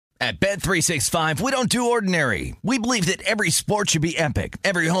At Bet365, we don't do ordinary. We believe that every sport should be epic.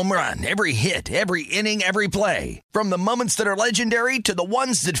 Every home run, every hit, every inning, every play. From the moments that are legendary to the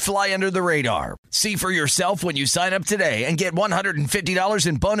ones that fly under the radar. See for yourself when you sign up today and get $150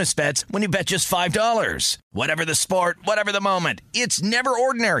 in bonus bets when you bet just $5. Whatever the sport, whatever the moment, it's never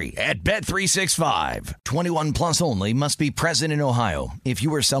ordinary at Bet365. 21 plus only. Must be present in Ohio. If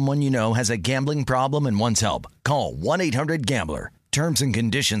you or someone you know has a gambling problem and wants help, call 1-800-GAMBLER. Terms and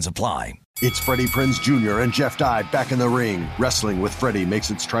conditions apply. It's Freddie Prinze Jr. and Jeff Dye back in the ring. Wrestling with Freddie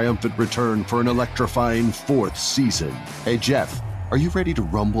makes its triumphant return for an electrifying 4th season. Hey, Jeff, are you ready to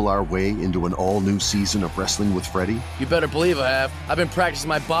rumble our way into an all-new season of Wrestling with Freddie? You better believe I have. I've been practicing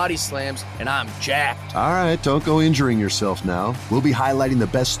my body slams, and I'm jacked. All right, don't go injuring yourself now. We'll be highlighting the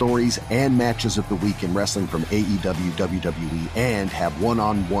best stories and matches of the week in wrestling from AEW, WWE, and have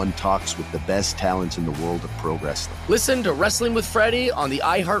one-on-one talks with the best talents in the world of pro wrestling. Listen to Wrestling with Freddie on the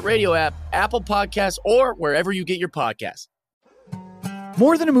iHeartRadio app, Apple Podcasts, or wherever you get your podcasts.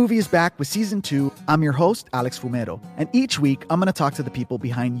 More Than a Movie is back with Season 2. I'm your host, Alex Fumero, and each week I'm going to talk to the people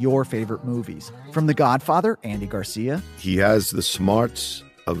behind your favorite movies. From The Godfather, Andy Garcia. He has the smarts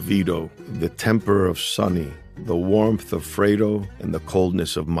of Vito, the temper of Sonny, the warmth of Fredo, and the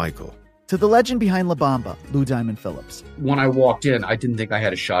coldness of Michael. To the legend behind La Bamba, Lou Diamond Phillips. When I walked in, I didn't think I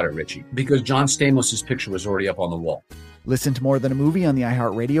had a shot at Richie because John Stamos' picture was already up on the wall. Listen to More Than a Movie on the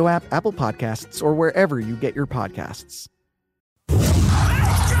iHeartRadio app, Apple Podcasts, or wherever you get your podcasts.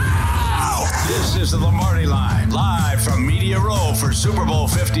 This is the Lombardi Line, live from Media Row for Super Bowl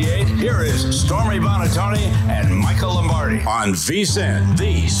 58. Here is Stormy Buonantony and Michael Lombardi on VSiN,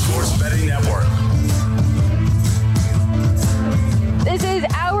 the Sports Betting Network. This is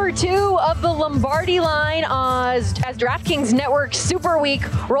hour 2 of the Lombardi Line as DraftKings Network Super Week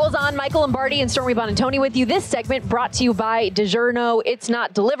rolls on. Michael Lombardi and Stormy Buonantony with you. This segment brought to you by DiGiorno. It's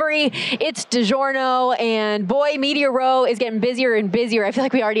not delivery, it's DiGiorno. And boy, Media Row is getting busier and busier. I feel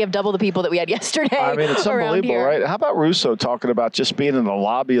like we already have double the people that we had yesterday. I mean, it's unbelievable, right? How about Russo talking about just being in the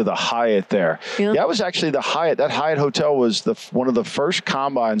lobby of the Hyatt there? Yeah, it was actually the Hyatt. That Hyatt Hotel was one of the first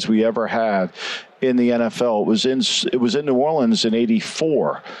combines we ever had in the NFL. It was in New Orleans in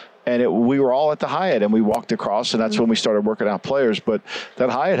 '84. And we were all at the Hyatt, and we walked across, and that's when we started working out players. But that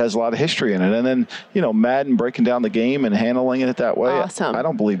Hyatt has a lot of history in it. And then, Madden breaking down the game and handling it that way. Awesome. I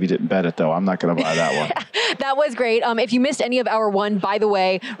don't believe he didn't bet it, though. I'm not going to buy that one. That was great. If you missed any of hour 1, by the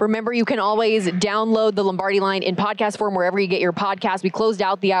way, remember you can always download the Lombardi Line in podcast form wherever you get your podcast. We closed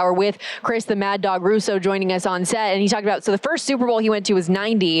out the hour with Chris the Mad Dog Russo joining us on set, and he talked about, so the first Super Bowl he went to was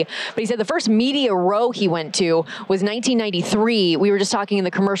 '90, but he said the first Media Row he went to was 1993. We were just talking in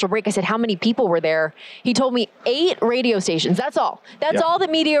the commercial break. I said, how many people were there? He told me 8 radio stations. That's all. That's all that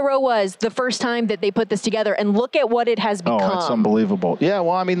Media Row was the first time that they put this together. And look at what it has become. Oh, it's unbelievable. Yeah,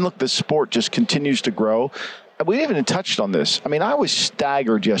 well, I mean, look, the sport just continues to grow. We haven't even touched on this. I mean, I was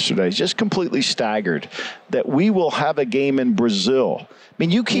staggered yesterday, just completely staggered, that we will have a game in Brazil. I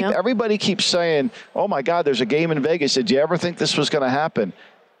mean, everybody keeps saying, oh, my God, there's a game in Vegas. Did you ever think this was going to happen?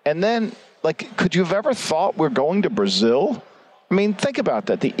 And then, could you have ever thought we're going to Brazil? I mean, think about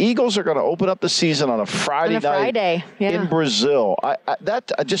that. The Eagles are going to open up the season on a Friday night in Brazil. That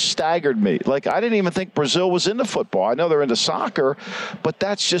just staggered me. I didn't even think Brazil was into football. I know they're into soccer, but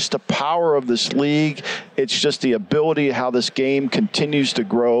that's just the power of this league. It's just the ability how this game continues to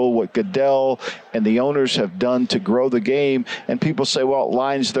grow, what Goodell and the owners have done to grow the game. And people say, well, it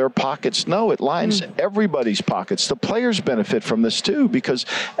lines their pockets. No, it lines everybody's pockets. The players benefit from this too, because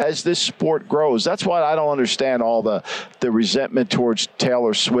as this sport grows, that's why I don't understand all the resentment towards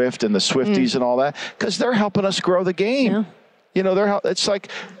Taylor Swift and the Swifties and all that, because they're helping us grow the game. Yeah. It's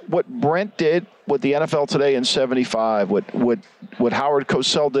like what Brent did with the NFL Today in '75, what Howard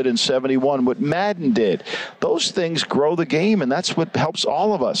Cosell did in '71, what Madden did. Those things grow the game, and that's what helps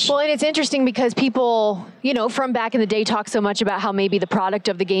all of us. Well, and it's interesting because people, from back in the day talk so much about how maybe the product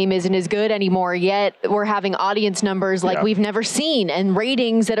of the game isn't as good anymore, yet we're having audience numbers we've never seen and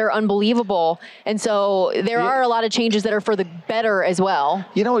ratings that are unbelievable. And so there are a lot of changes that are for the better as well.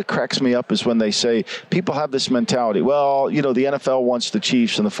 What cracks me up is when they say people have this mentality, well, the NFL wants the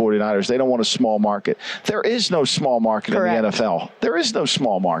Chiefs and the 49ers. They don't want a small market. There is no small market in the NFL. There is no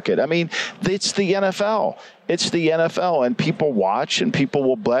small market. I mean, it's the NFL. It's the NFL, and people watch and people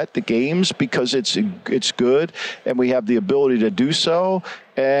will bet the games because it's good, and we have the ability to do so,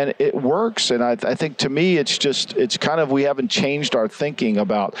 and it works. And I think to me, it's kind of, we haven't changed our thinking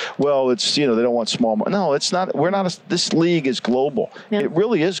about, well, it's, they don't want small. No, it's not. We're not. This league is global. Yeah. It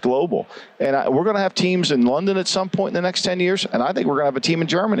really is global. And we're going to have teams in London at some point in the next 10 years, and I think we're going to have a team in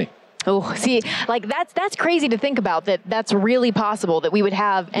Germany. Oh, see, like that's crazy to think about, that's really possible, that we would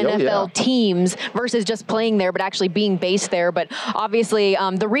have NFL teams versus just playing there, but actually being based there. But obviously,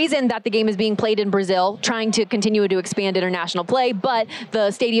 the reason that the game is being played in Brazil, trying to continue to expand international play, but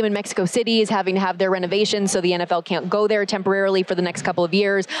the stadium in Mexico City is having to have their renovations, so the NFL can't go there temporarily for the next couple of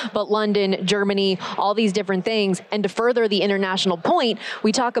years. But London, Germany, all these different things. And to further the international point,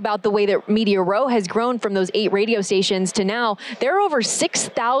 we talk about the way that Media Row has grown from those 8 radio stations to now there are over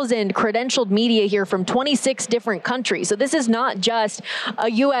 6,000 credentialed media here from 26 different countries. So this is not just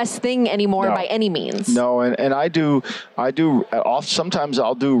a U.S. thing anymore by any means. No, and I do sometimes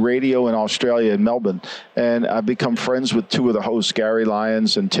I'll do radio in Australia, in Melbourne, and I've become friends with 2 of the hosts, Gary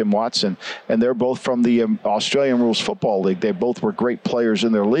Lyons and Tim Watson, and they're both from the Australian Rules Football League. They both were great players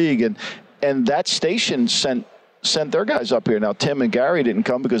in their league, and that station sent their guys up here. Now, Tim and Gary didn't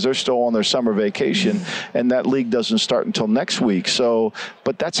come because they're still on their summer vacation, and that league doesn't start until next week. So,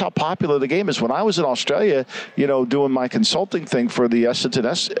 but that's how popular the game is. When I was in Australia, doing my consulting thing for the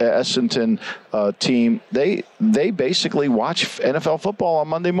Essendon team, they basically watch NFL football on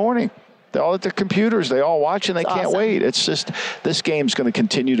Monday morning. They're all at their computers. They all watch, and they can't wait. It's just, this game's going to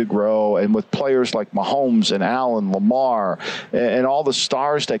continue to grow. And with players like Mahomes and Allen, Lamar, and all the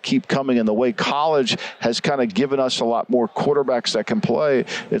stars that keep coming, and the way college has kind of given us a lot more quarterbacks that can play,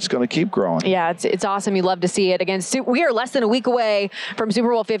 it's going to keep growing. Yeah, it's awesome. You love to see it. Again, we are less than a week away from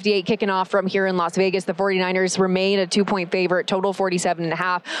Super Bowl 58 kicking off from here in Las Vegas. The 49ers remain a 2-point favorite, total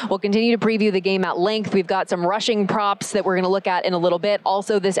 47.5. We'll continue to preview the game at length. We've got some rushing props that we're going to look at in a little bit.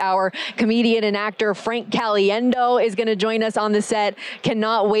 Also this hour, comedian and actor Frank Caliendo is going to join us on the set.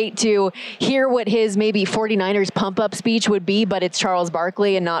 Cannot wait to hear what his maybe 49ers pump-up speech would be, but it's Charles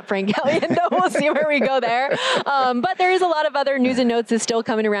Barkley and not Frank Caliendo. We'll see where we go there. But there is a lot of other news and notes that's still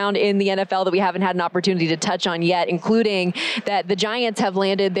coming around in the NFL that we haven't had an opportunity to touch on yet, including that the Giants have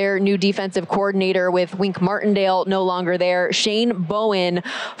landed their new defensive coordinator with Wink Martindale no longer there. Shane Bowen,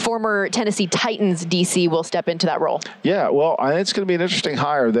 former Tennessee Titans DC, will step into that role. Yeah, well, I think it's going to be an interesting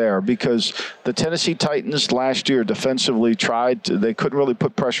hire there, because the Tennessee Titans last year defensively they couldn't really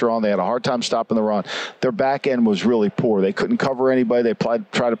put pressure on. They had a hard time stopping the run. Their back end was really poor. They couldn't cover anybody. They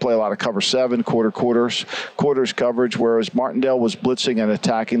tried to play a lot of cover 7, quarters coverage, whereas Martindale was blitzing and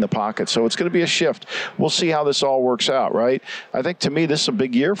attacking the pocket. So it's going to be a shift. We'll see how this all works out, right? I think, to me, this is a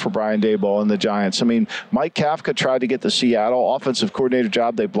big year for Brian Daboll and the Giants. I mean, Mike Kafka tried to get the Seattle offensive coordinator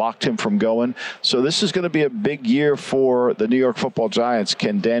job. They blocked him from going. So this is going to be a big year for the New York Football Giants.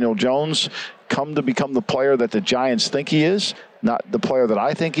 Can Daniel Jones come to become the player that the Giants think he is, not the player that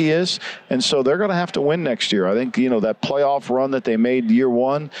I think he is? And so they're going to have to win next year. I think, that playoff run that they made year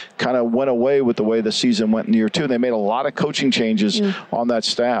 1 kind of went away with the way the season went in year 2. They made a lot of coaching changes on that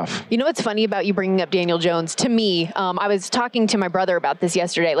staff. You know what's funny about you bringing up Daniel Jones? To me, I was talking to my brother about this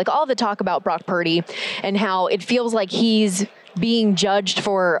yesterday, like all the talk about Brock Purdy and how it feels like he's being judged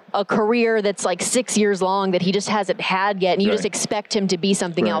for a career that's like 6 years long that he just hasn't had yet, and you just expect him to be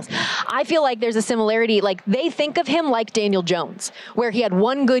something else. I feel like there's a similarity. Like, they think of him like Daniel Jones, where he had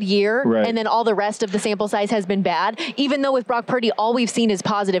one good year and then all the rest of the sample size has been bad. Even though with Brock Purdy, all we've seen is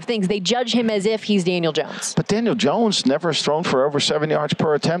positive things. They judge him as if he's Daniel Jones. But Daniel Jones never has thrown for over 7 yards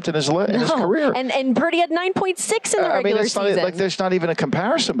per attempt in his career. And Purdy had 9.6 in the regular season. There's not even a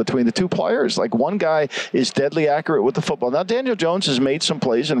comparison between the two players. Like, one guy is deadly accurate with the football. Now, Daniel Jones has made some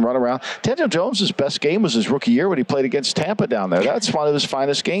plays and run around. Daniel Jones' best game was his rookie year when he played against Tampa down there. That's one of his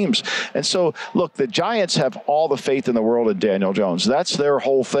finest games. And so, look, the Giants have all the faith in the world in Daniel Jones. That's their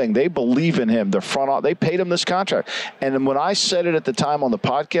whole thing. They believe in him. They paid him this contract. And when I said it at the time on the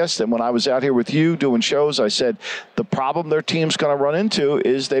podcast, and when I was out here with you doing shows, I said the problem their team's going to run into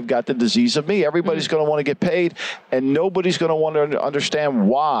is they've got the disease of me. Everybody's going to want to get paid, and nobody's going to want to understand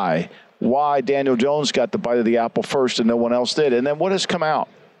why Daniel Jones got the bite of the apple first and no one else did. And then what has come out?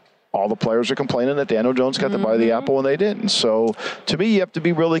 All the players are complaining that Daniel Jones got the bite of the apple and they didn't. So, to me, you have to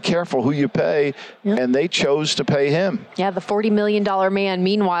be really careful who you pay, and they chose to pay him. Yeah, the $40 million man.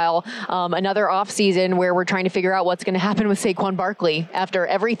 Meanwhile, another offseason where we're trying to figure out what's going to happen with Saquon Barkley after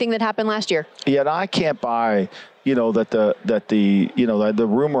everything that happened last year. Yeah, and I can't buy that the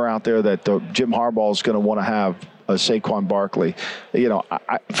rumor out there that Jim Harbaugh is going to want to have Saquon Barkley.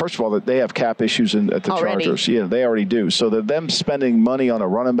 First of all, they have cap issues at the Chargers. Yeah, they already do. So them spending money on a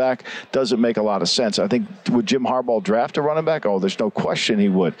running back doesn't make a lot of sense. I think, would Jim Harbaugh draft a running back? Oh, there's no question he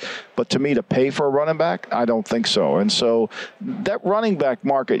would. But to me, to pay for a running back, I don't think so. And so that running back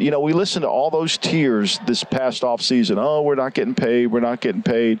market, we listened to all those tiers this past offseason. Oh, we're not getting paid. We're not getting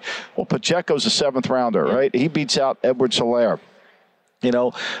paid. Well, Pacheco's a 7th rounder, right? He beats out Edwards-Helaire.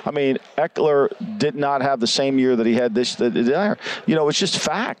 I mean, Eckler did not have the same year that he had this year. It's just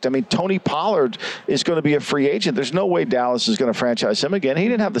fact. I mean, Tony Pollard is going to be a free agent. There's no way Dallas is going to franchise him again. He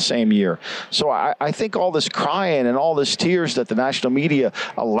didn't have the same year. So I think all this crying and all this tears that the national media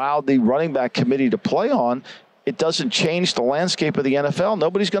allowed the running back committee to play on, it doesn't change the landscape of the NFL.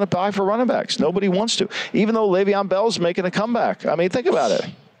 Nobody's going to buy for running backs. Nobody wants to, even though Le'Veon Bell's making a comeback. I mean, think about it.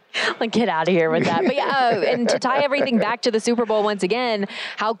 Like, get out of here with that. But yeah, and to tie everything back to the Super Bowl once again,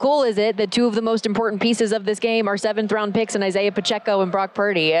 how cool is it that two of the most important pieces of this game are 7th-round picks in Isaiah Pacheco and Brock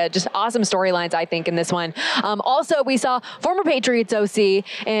Purdy? Just awesome storylines, I think, in this one. Also, we saw former Patriots OC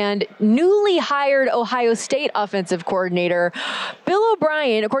and newly hired Ohio State offensive coordinator Bill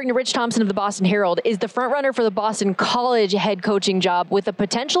O'Brien, according to Rich Thompson of the Boston Herald, is the frontrunner for the Boston College head coaching job with a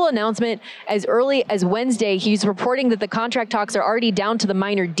potential announcement as early as Wednesday. He's reporting that the contract talks are already down to the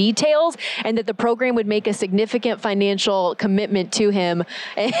minor details and that the program would make a significant financial commitment to him.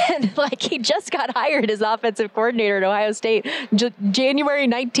 And he just got hired as offensive coordinator at Ohio State January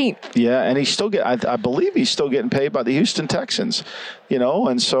 19th. Yeah, and he's still I believe he's still getting paid by the Houston Texans,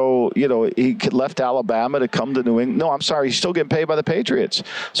 and so, he left Alabama to come to New England. No, I'm sorry, he's still getting paid by the Patriots.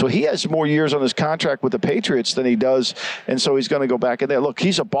 So he has more years on his contract with the Patriots than he does, and so he's going to go back in there. Look,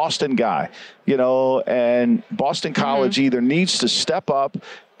 he's a Boston guy, and Boston College either needs to step up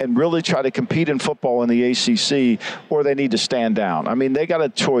and really try to compete in football in the ACC, or they need to stand down. I mean, they got a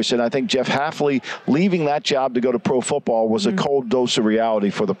choice, and I think Jeff Hafley leaving that job to go to pro football was a cold dose of reality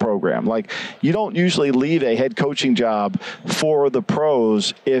for the program. You don't usually leave a head coaching job for the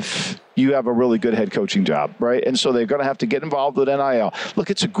pros if you have a really good head coaching job, right? And so they're going to have to get involved with NIL. Look,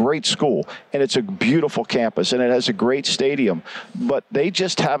 it's a great school, and it's a beautiful campus, and it has a great stadium, but they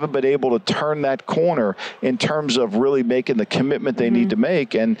just haven't been able to turn that corner in terms of really making the commitment they need to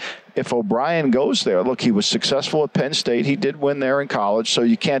make. And if O'Brien goes there, look, he was successful at Penn State. He did win there in college, so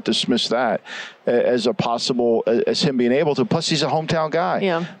you can't dismiss that as a possible, as him being able to. Plus, he's a hometown guy.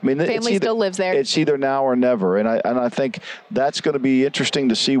 Yeah, I mean, family still lives there. It's either now or never, and I think that's going to be interesting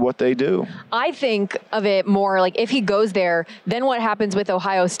to see what they do. I think of it more like if he goes there, then what happens with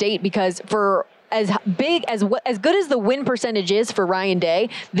Ohio State? Because for as good as the win percentage is for Ryan Day,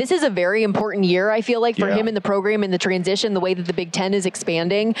 this is a very important year, I feel like, for him in the program and the transition, the way that the Big Ten is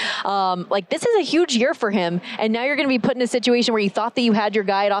expanding. This is a huge year for him, and now you're going to be put in a situation where you thought that you had your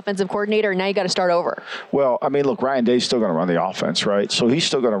guy at offensive coordinator, and now you got to start over. Well, I mean, look, Ryan Day's still going to run the offense, right? So he's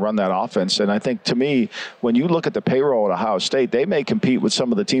still going to run that offense, and I think, to me, when you look at the payroll at Ohio State, they may compete with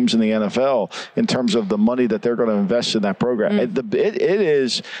some of the teams in the NFL in terms of the money that they're going to invest in that program. It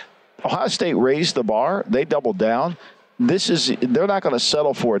is... Ohio State raised the bar. They doubled down. They're not going to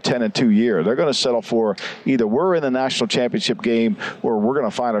settle for a 10-2 year. They're going to settle for either we're in the national championship game or we're going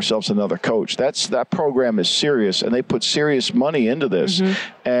to find ourselves another coach. That program is serious, and they put serious money into this.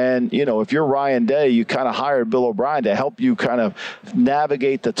 And, if you're Ryan Day, you kind of hired Bill O'Brien to help you kind of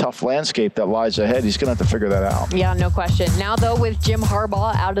navigate the tough landscape that lies ahead. He's going to have to figure that out. Yeah, no question. Now, though, with Jim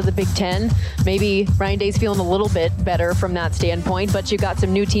Harbaugh out of the Big Ten, maybe Ryan Day's feeling a little bit better from that standpoint, but you've got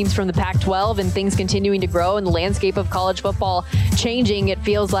some new teams from the Pac-12 and things continuing to grow and the landscape of college football changing, it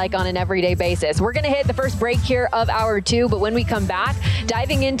feels like, on an everyday basis. We're going to hit the first break here of hour 2, but when we come back,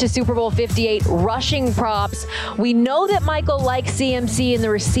 diving into Super Bowl 58 rushing props, we know that Michael likes CMC in the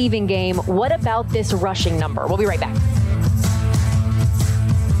receiving game. What about this rushing number? We'll be right back.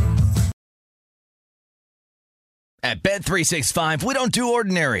 At Bet365, we don't do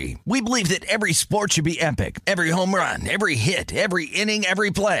ordinary. We believe that every sport should be epic. Every home run, every hit, every inning, every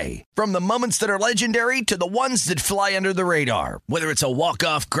play. From the moments that are legendary to the ones that fly under the radar. Whether it's a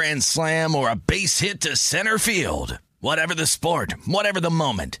walk-off grand slam or a base hit to center field. Whatever the sport, whatever the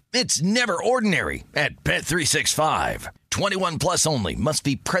moment. It's never ordinary at Bet365. 21 plus only. Must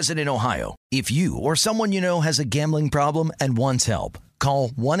be present in Ohio. If you or someone you know has a gambling problem and wants help, call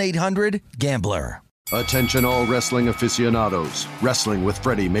 1-800-GAMBLER. Attention all wrestling aficionados. Wrestling with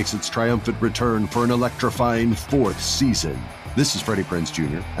Freddie makes its triumphant return for an electrifying 4th season. This is Freddie Prinze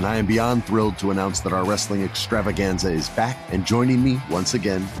Jr., and I am beyond thrilled to announce that our wrestling extravaganza is back, and joining me once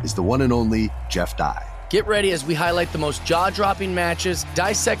again is the one and only Jeff Dye. Get ready as we highlight the most jaw-dropping matches,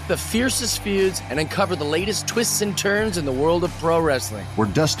 dissect the fiercest feuds, and uncover the latest twists and turns in the world of pro wrestling. We're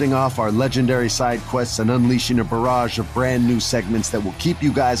dusting off our legendary side quests and unleashing a barrage of brand new segments that will keep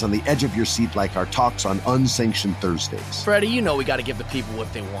you guys on the edge of your seat like our talks on Unsanctioned Thursdays. Freddie, you know we got to give the people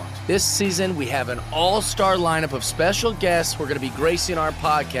what they want. This season, we have an all-star lineup of special guests who are going to be gracing our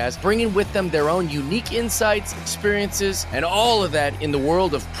podcast, bringing with them their own unique insights, experiences, and all of that in the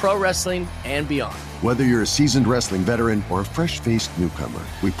world of pro wrestling and beyond. Whether you're a seasoned wrestling veteran or a fresh-faced newcomer,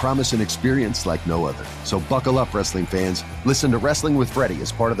 we promise an experience like no other. So buckle up, wrestling fans. Listen to Wrestling with Freddie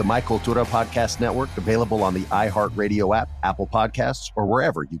as part of the My Cultura Podcast Network, available on the iHeartRadio app, Apple Podcasts, or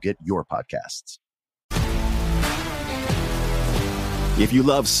wherever you get your podcasts. If you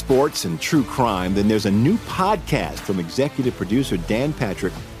love sports and true crime, then there's a new podcast from executive producer Dan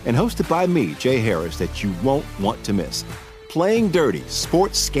Patrick and hosted by me, Jay Harris, that you won't want to miss. Playing Dirty: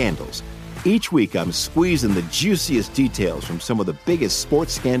 Sports Scandals. Each week, I'm squeezing the juiciest details from some of the biggest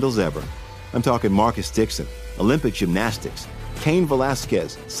sports scandals ever. I'm talking Marcus Dixon, Olympic gymnastics, Cain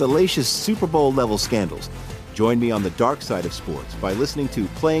Velasquez, salacious Super Bowl-level scandals. Join me on the dark side of sports by listening to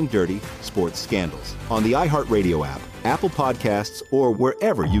Playing Dirty: Sports Scandals on the iHeartRadio app, Apple Podcasts, or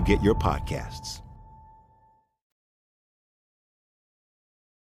wherever you get your podcasts.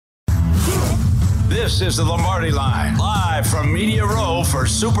 This is the Lombardi Line, live from Media Row for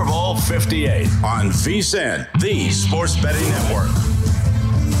Super Bowl 58 on VSiN, the Sports Betting Network.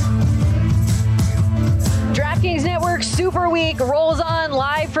 DraftKings Network Super Week rolls on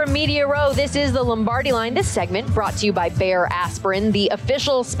live from Media Row. This is the Lombardi Line. This segment brought to you by Bayer Aspirin, the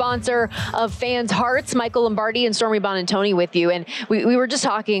official sponsor of Fans' Hearts. Michael Lombardi and Stormy Bonantoni with you. And we were just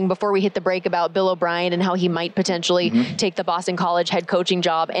talking before we hit the break about Bill O'Brien and how he might potentially take the Boston College head coaching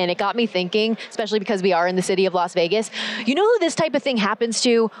job. And it got me thinking, especially because we are in the city of Las Vegas, you know who this type of thing happens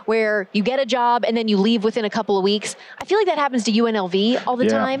to, where you get a job and then you leave within a couple of weeks? I feel like that happens to UNLV all the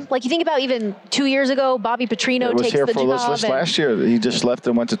time. Like, you think about even 2 years ago, Bobby Petrino takes the job. Last year, he just left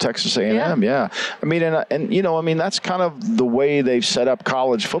and went to Texas A&M. Yeah. I mean, and you know, I mean, that's kind of the way they've set up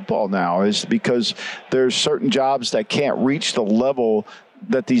college football now, is because there's certain jobs that can't reach the level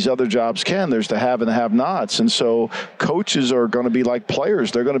that these other jobs can. There's the have and the have-nots. And so coaches are going to be like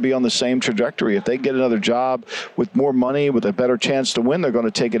players. They're going to be on the same trajectory. If they get another job with more money, with a better chance to win, they're going to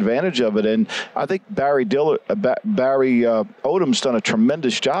take advantage of it. And I think Barry Odom's done a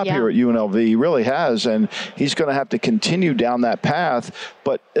tremendous job here at UNLV. He really has. And he's going to have to continue down that path.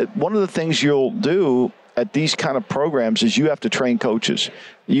 But one of the things you'll do at these kind of programs is you have to train coaches.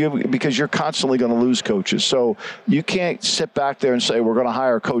 Because you're constantly going to lose coaches. So you can't sit back there and say, we're going to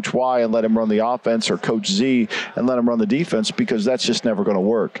hire Coach Y and let him run the offense, or Coach Z and let him run the defense, because that's just never going to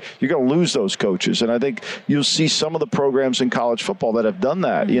work. You're going to lose those coaches. And I think you'll see some of the programs in college football that have done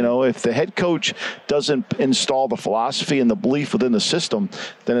that. You know, if the head coach doesn't install the philosophy and the belief within the system,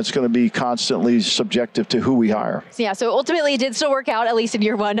 then it's going to be constantly subjective to who we hire. Yeah, so ultimately it did still work out, at least in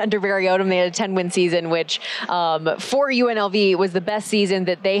year one under Barry Odom. They had a 10-win season, which for UNLV was the best season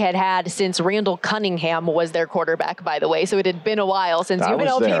that they had since Randall Cunningham was their quarterback, by the way. So it had been a while since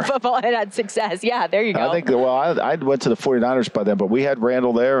UNLV football had success. Yeah, there you go. I think, I went to the 49ers by then, but we had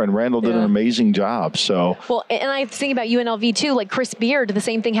Randall there, and Randall did an amazing job. So, well, and I think about UNLV too, like Chris Beard, the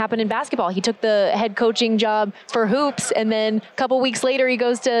same thing happened in basketball. He took the head coaching job for hoops, and then a couple weeks later he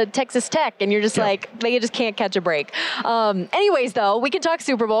goes to Texas Tech, and you're just like, they just can't catch a break. Anyways, though, we can talk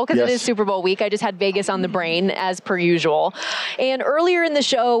Super Bowl because it is Super Bowl week. I just had Vegas on the brain as per usual. And earlier in the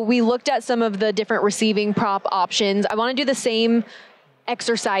show, we looked at some of the different receiving prop options. I want to do the same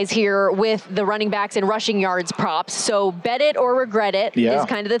exercise here with the running backs and rushing yards props. So bet it or regret it is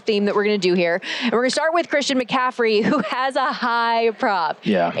kind of the theme that we're going to do here. And we're going to start with Christian McCaffrey, who has a high prop.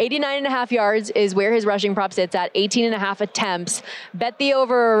 89.5 yards is where his rushing prop sits at, 18.5 attempts. Bet the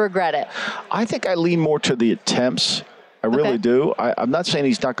over or regret it? I think I lean more to the attempts. I really do. I'm not saying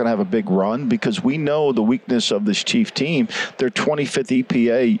he's not going to have a big run, because we know the weakness of this Chief team. They're 25th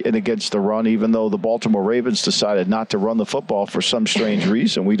EPA in against the run, even though the Baltimore Ravens decided not to run the football for some strange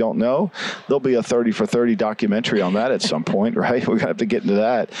reason. We don't know. There'll be a 30 for 30 documentary on that at some point, right? We're going to have to get into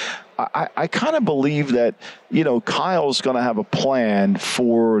that. I kind of believe that, you know, Kyle's going to have a plan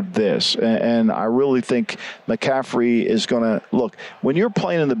for this. And I really think McCaffrey is going to – look, when you're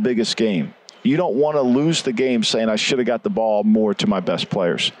playing in the biggest game, you don't want to lose the game saying I should have got the ball more to my best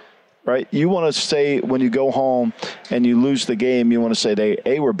players, right? You want to say when you go home and you lose the game, you want to say they,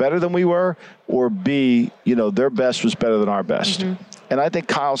 A, were better than we were, or B, you know, their best was better than our best. And I think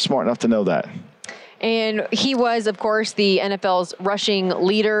Kyle's smart enough to know that. And he was, of course, the NFL's rushing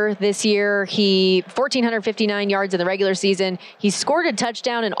leader this year. He 1,459 yards in the regular season. He scored a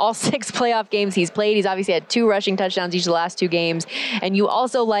touchdown in all 6 playoff games he's played. He's obviously had 2 rushing touchdowns each of the last 2 games. And you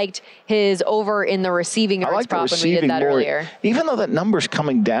also liked his over in the receiving yards prop when we did that earlier. Even though that number's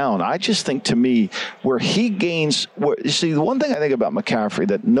coming down, I just think, to me, where he gains, you see, the one thing I think about McCaffrey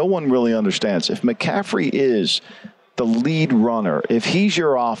that no one really understands, if McCaffrey is the lead runner, if he's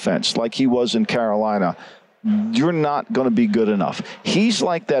your offense like he was in Carolina, you're not going to be good enough. He's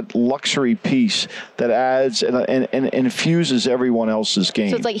like that luxury piece that adds and infuses everyone else's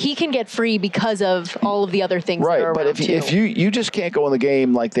game. So it's like he can get free because of all of the other things right, that are but around if you just can't go in the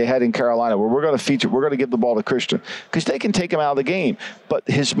game like they had in Carolina, where we're going to give the ball to Christian, because they can take him out of the game. But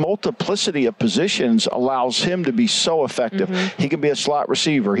his multiplicity of positions allows him to be so effective. He can be a slot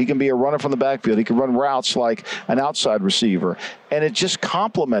receiver. He can be a runner from the backfield. He can run routes like an outside receiver. And it just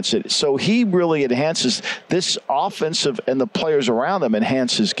complements it. So he really enhances this offensive, and the players around him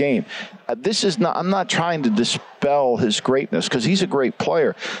enhance his game. I'm not trying to dispel his greatness, because he's a great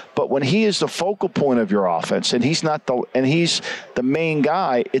player. But when he is the focal point of your offense, and he's the main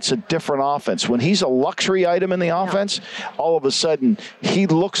guy, it's a different offense. When he's a luxury item in the offense, all of a sudden he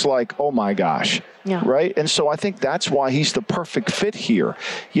looks like, oh my gosh. Yeah. Right? And so I think that's why he's the perfect fit here.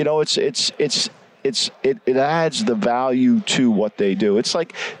 You know, it adds the value to what they do. It's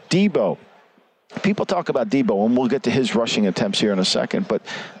like Debo. People talk about Debo, and we'll get to his rushing attempts here in a second, but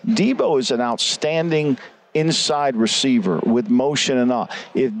Debo is an outstanding inside receiver with motion and all.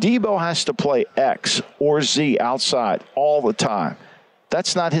 If Debo has to play X or Z outside all the time,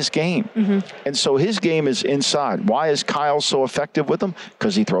 that's not his game. And so his game is inside. Why is Kyle so effective with him?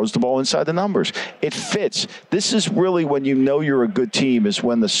 Because he throws the ball inside the numbers. It fits. This is really when you know you're a good team, is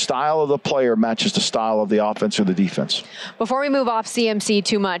when the style of the player matches the style of the offense or the defense. Before we move off CMC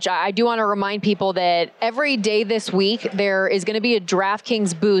too much, I do want to remind people that every day this week, there is going to be a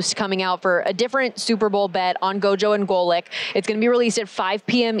DraftKings boost coming out for a different Super Bowl bet on Gojo and Golic. It's going to be released at 5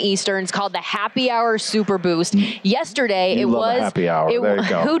 p.m. Eastern. It's called the Happy Hour Super Boost. Yesterday, it was Happy Hour. There you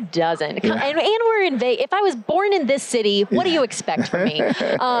go. Who doesn't? Yeah. And we're in Vegas. If I was born in this city, what do you expect from me?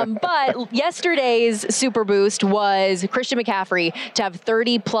 But yesterday's Super Boost was Christian McCaffrey to have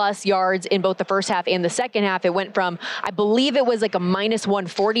 30-plus yards in both the first half and the second half. It went from, I believe it was like a minus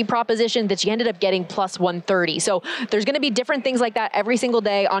 140 proposition that she ended up getting plus 130. So there's going to be different things like that every single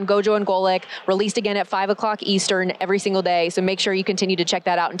day on Gojo and Golic, released again at 5 o'clock Eastern every single day. So make sure you continue to check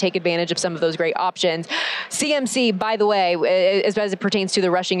that out and take advantage of some of those great options. CMC, by the way, as it pertains to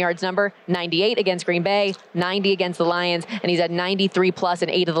the rushing yards number, 98 against Green Bay, 90 against the Lions, and he's at 93 plus in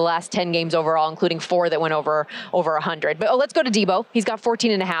 8 of the last 10 games overall, including 4 that went over 100. But let's go to Debo. He's got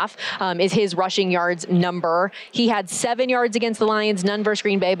 14.5 is his rushing yards number. He had 7 yards against the Lions, none versus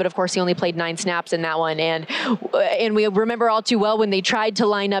Green Bay, but of course he only played 9 snaps in that one. And we remember all too well when they tried to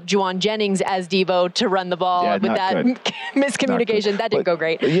line up Juwan Jennings as Debo to run the ball with that miscommunication. That didn't go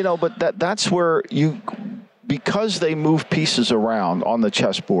great. You know, but that's where because they move pieces around on the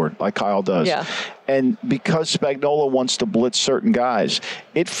chessboard like Kyle does, and because Spagnuolo wants to blitz certain guys,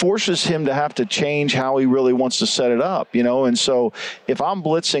 it forces him to have to change how he really wants to set it up, you know. And so if I'm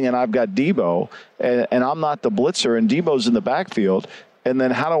blitzing and I've got Debo and I'm not the blitzer and Debo's in the backfield, and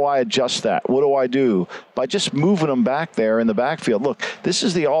then how do I adjust that? What do I do? By just moving them back there in the backfield. Look, this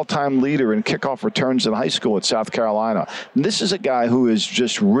is the all-time leader in kickoff returns in high school at South Carolina. And this is a guy who is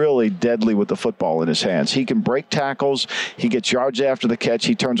just really deadly with the football in his hands. He can break tackles. He gets yards after the catch.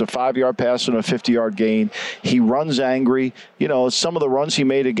 He turns a 5-yard pass into a 50-yard gain. He runs angry. You know, some of the runs he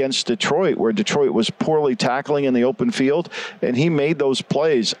made against Detroit, where Detroit was poorly tackling in the open field, and he made those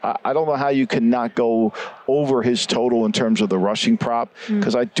plays. I don't know how you can not go over his total in terms of the rushing prop,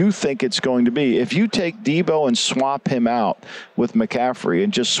 because I do think it's going to be, if you take Debo and swap him out with McCaffrey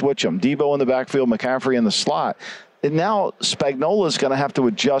and just switch them, Debo in the backfield, McCaffrey in the slot, and now Spagnuolo is going to have to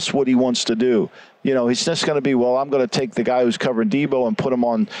adjust what he wants to do. You know, he's just going to be, well, I'm going to take the guy who's covering Debo and put him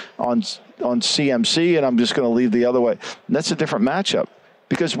on CMC, and I'm just going to leave the other way. And that's a different matchup,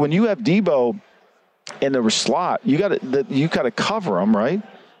 because when you have Debo in the slot, you got to cover him, right?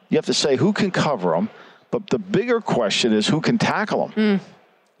 You have to say who can cover him. But the bigger question is who can tackle him.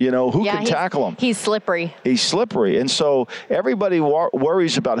 You know, who can tackle him? He's slippery. He's slippery. And so everybody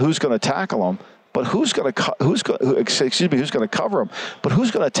worries about who's going to tackle him, but who's going to cover him, but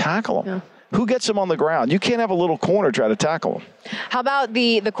who's going to tackle him? Yeah. Who gets him on the ground? You can't have a little corner try to tackle him. How about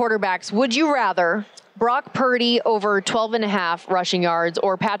the quarterbacks? Would you rather Brock Purdy over 12.5 rushing yards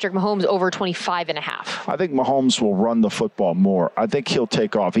or Patrick Mahomes over 25.5? I think Mahomes will run the football more. I think he'll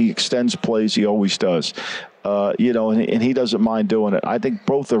take off. He extends plays. He always does. You know, and he doesn't mind doing it. I think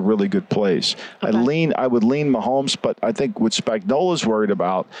both are really good plays. Okay. I would lean Mahomes, but I think what Spagnuolo's worried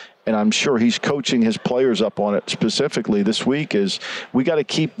about, and I'm sure he's coaching his players up on it specifically this week, is we got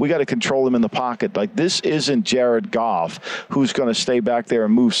to control him in the pocket. Like, this isn't Jared Goff who's going to stay back there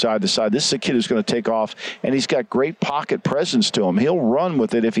and move side to side. This is a kid who's going to take off, and he's got great pocket presence to him. He'll run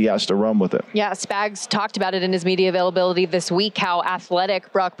with it if he has to run with it. Yeah, Spags talked about it in his media availability this week, how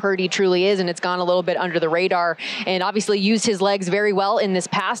athletic Brock Purdy truly is, and it's gone a little bit under the radar radar, and obviously used his legs very well in this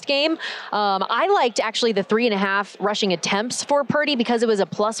past game. I liked actually the 3.5 rushing attempts for Purdy because it was a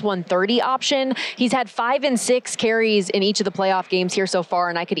plus 130 option. He's had 5 and 6 carries in each of the playoff games here so far,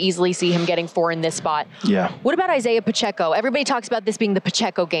 and I could easily see him getting 4 in this spot. Yeah. What about Isaiah Pacheco? Everybody talks about this being the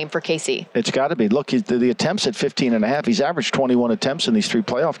Pacheco game for KC. It's got to be. Look, the attempts at 15.5. He's averaged 21 attempts in these 3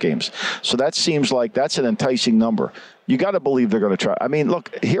 playoff games. So that seems like that's an enticing number. You got to believe they're going to try. I mean,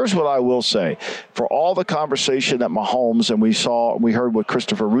 look, here's what I will say. For all the conversation at Mahomes, and we heard what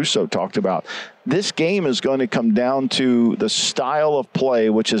Christopher Russo talked about, this game is going to come down to the style of play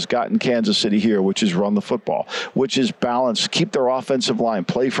which has gotten Kansas City here, which is run the football, which is balance, keep their offensive line,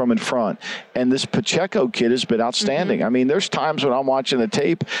 play from in front. And this Pacheco kid has been outstanding. Mm-hmm. I mean, there's times when I'm watching the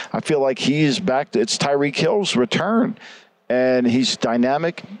tape, I feel like he's back to, it's Tyreek Hill's return. And he's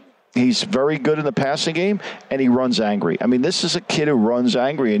dynamic. He's very good in the passing game, and he runs angry. I mean, this is a kid who runs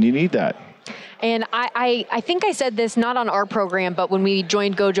angry, and you need that. And I think I said this not on our program, but when we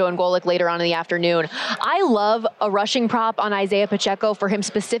joined Gojo and Golic later on in the afternoon, I love a rushing prop on Isaiah Pacheco for him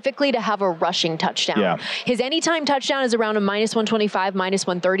specifically to have a rushing touchdown. Yeah. His anytime touchdown is around a minus 125, minus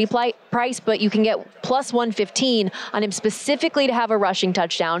 130 price, but you can get plus 115 on him specifically to have a rushing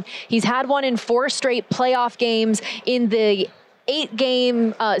touchdown. He's had one in 4 straight playoff games in the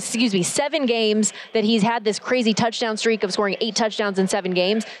 7 games that he's had this crazy touchdown streak of scoring 8 touchdowns in 7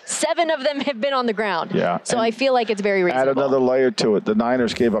 games. 7 of them have been on the ground. Yeah. So I feel like it's very reasonable. Add another layer to it. The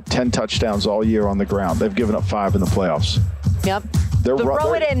Niners gave up 10 touchdowns all year on the ground. They've given up 5 in the playoffs. Yep.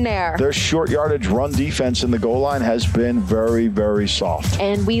 Throw it in there. Their short yardage run defense in the goal line has been very, very soft.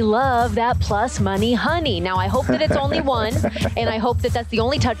 And we love that plus money honey. Now, I hope that it's only 1, and I hope that that's the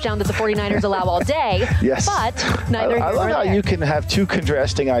only touchdown that the 49ers allow all day. Yes. But neither here nor there. I love how you can have 2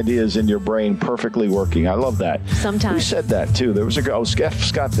 contrasting ideas in your brain perfectly working. I love that. Sometimes. Who said that, too? There was a girl, Scott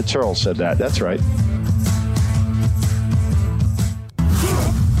Fitzgerald said that. That's right.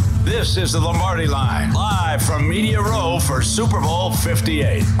 This is the Lombardi Line, live from Media Row for Super Bowl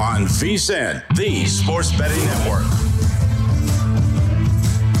 58 on VSiN, the sports betting network.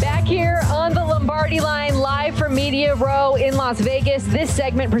 Back here on the Lombardi Line, live from Media Row in Las Vegas. This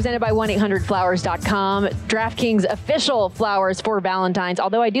segment presented by 1-800-Flowers.com, DraftKings official flowers for Valentine's.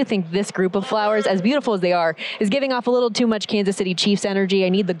 Although I do think this group of flowers, as beautiful as they are, is giving off a little too much Kansas City Chiefs energy. I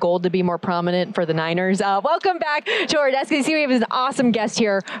need the gold to be more prominent for the Niners. Welcome back to our desk. You see we have an awesome guest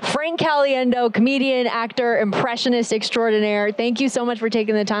here, Frank Caliendo, comedian, actor, impressionist extraordinaire. Thank you so much for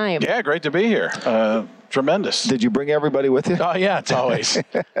taking the time. Yeah, great to be here. Tremendous. Did you bring everybody with you? Oh, yeah, it's always.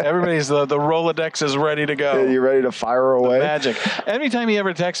 Everybody's, the Rolodex is ready to go. Are you ready to fire away? The magic. Every time he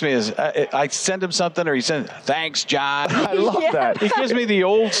ever texts me, I send him something or he sends, thanks, John. I love that. He gives me the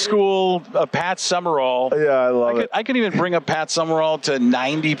old school Pat Summerall. Yeah, I love it. I could even bring up Pat Summerall to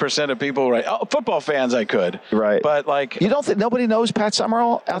 90% of people, right? Oh, football fans, I could. Right. But, like. You don't think nobody knows Pat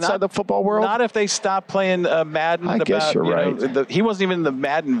Summerall outside the football world? Not if they stop playing Madden. I guess you're right. He wasn't even in the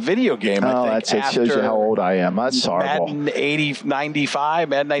Madden video game, I think. It shows you how old I am. That's horrible. Madden 95,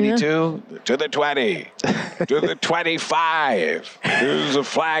 Madden 92, to the 20, to the 25. There's a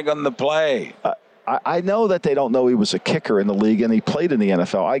flag on the play. I know that they don't know he was a kicker in the league and he played in the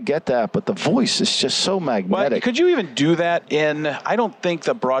NFL. I get that, but the voice is just so magnetic. Well, could you even do that I don't think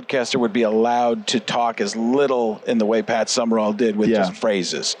the broadcaster would be allowed to talk as little in the way Pat Summerall did with just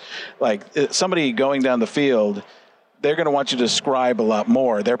phrases. Like somebody going down the field, they're going to want you to describe a lot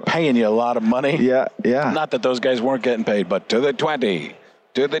more. They're paying you a lot of money. Yeah, yeah. Not that those guys weren't getting paid, but to the 20,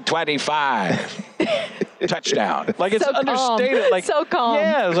 to the 25. Touchdown. Like it's so understated. Calm. Like so calm.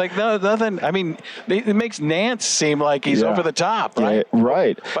 Yeah, it's like nothing. I mean, it makes Nance seem like he's over the top, right? Yeah,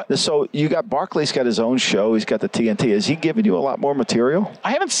 right. But, so you got Barkley's got his own show. He's got the TNT. Is he giving you a lot more material?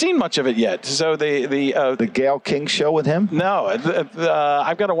 I haven't seen much of it yet. So the Gayle King show with him? No,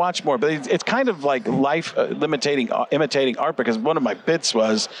 I've got to watch more. But it's kind of like life imitating art, because one of my bits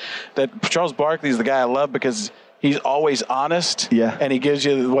was that Charles Barkley's the guy I love because he's always honest, and he gives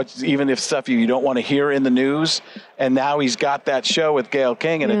you even if stuff you don't want to hear in the news. And now he's got that show with Gayle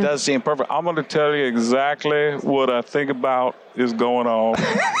King, and it does seem perfect. I'm going to tell you exactly what I think about is going on,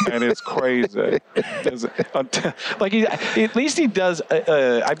 and it's crazy. Like at least he does.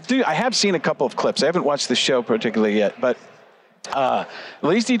 I have seen a couple of clips. I haven't watched the show particularly yet, but At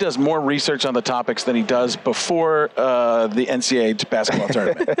least he does more research on the topics than he does before the NCAA basketball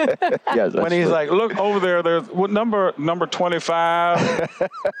tournament. When he's like, look over there's what number 25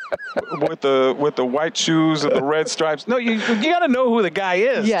 with the white shoes and the red stripes. No, you got to know who the guy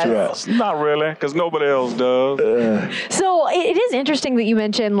is. Yes. Not really, because nobody else does. So it is interesting that you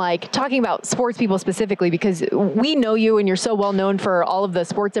mentioned, like, talking about sports people specifically, because we know you and you're so well known for all of the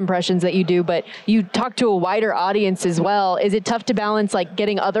sports impressions that you do, but you talk to a wider audience as well. Is it tough to balance, like,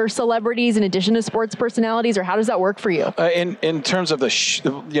 getting other celebrities in addition to sports personalities, or how does that work for you? In terms of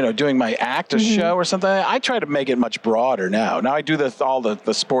the doing my act or show or something, I try to make it much broader now. Now I do all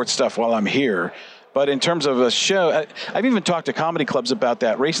the sports stuff while I'm here. But in terms of a show, I've even talked to comedy clubs about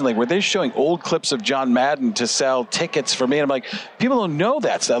that recently, where they're showing old clips of John Madden to sell tickets for me. And I'm like, people don't know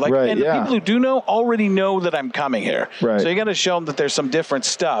that stuff. Like, and the people who do know already know that I'm coming here. Right. So you got to show them that there's some different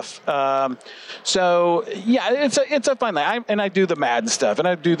stuff. So yeah, it's a fun thing. I do the Madden stuff, and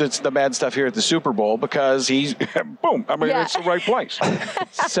I do the Madden stuff here at the Super Bowl because he's boom. I mean, it's the right place.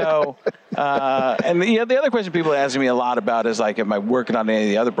 So and the other question people ask me a lot about is, like, am I working on any of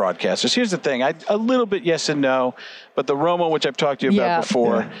the other broadcasters? Here's the thing. A little bit yes and no, but the Romo, which I've talked to you about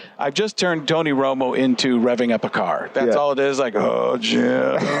before, I've just turned Tony Romo into revving up a car. That's all it is. Like, oh,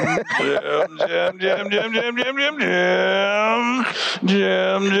 Jim, here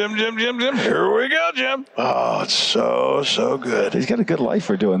we go, Jim. Oh, it's so good. He's got a good life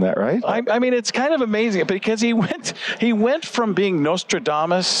for doing that, right? I mean, it's kind of amazing because he went from being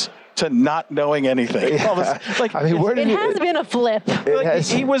Nostradamus to not knowing anything. Like, I mean, it has been a flip.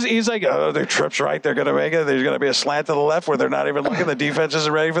 He's like, oh, their trip's right. They're going to make it. There's going to be a slant to the left where they're not even looking. The defense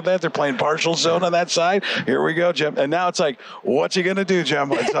isn't ready for that. They're playing partial zone on that side. Here we go, Jim. And now it's like, what's he going to do,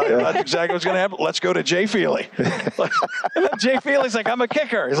 Jim? I tell you exactly what's going to happen. Let's go to Jay Feely. And then Jay Feely's like, I'm a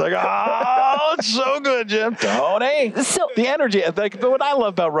kicker. He's like, oh, it's so good, Jim. Tony. So the energy. Like, what I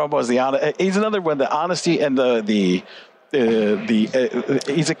love about Romo is he's another one, the honesty and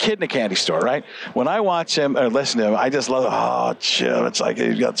he's a kid in a candy store, right? When I watch him or listen to him, I just love, Jim. It's like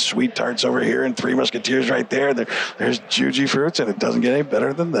he's got sweet tarts over here and Three Musketeers right there. There's Juji Fruits, and it doesn't get any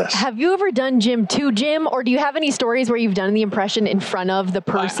better than this. Have you ever done Jim to Jim, or do you have any stories where you've done the impression in front of the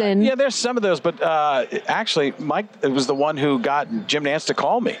person? Yeah, there's some of those, but actually, Mike was the one who got Jim Nance to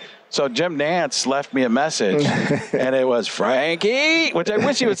call me. So Jim Nance left me a message, and it was Frankie, which I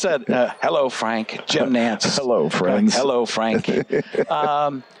wish he would have said, hello, Frank, Jim Nance. Hello, friends. Hello, Frankie.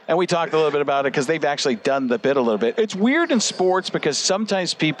 And we talked a little bit about it because they've actually done the bit a little bit. It's weird in sports because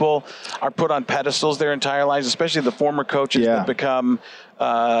sometimes people are put on pedestals their entire lives, especially the former coaches that become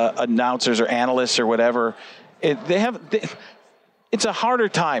announcers or analysts or whatever. It's a harder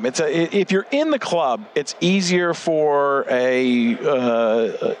time. If you're in the club, it's easier for a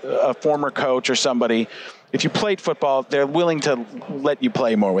former coach or somebody. If you played football, they're willing to let you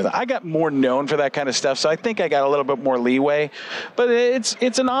play more with it. I got more known for that kind of stuff, so I think I got a little bit more leeway. But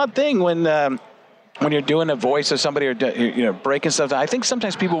it's an odd thing when you're doing a voice of somebody or breaking stuff down. I think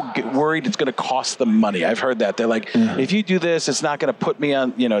sometimes people get worried it's going to cost them money. I've heard that. They're like, if you do this, it's not going to put me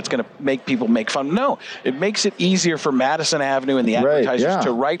on, it's going to make people make fun. No, it makes it easier for Madison Avenue and the advertisers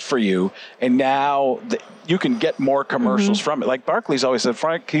to write for you. And now you can get more commercials from it. Like Barkley's always said,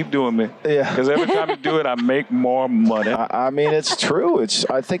 Frank, keep doing me. Yeah. Because every time you do it, I make more money. I mean, it's true.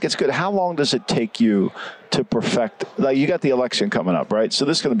 I think it's good. How long does it take you to perfect? Like, you got the election coming up, right? So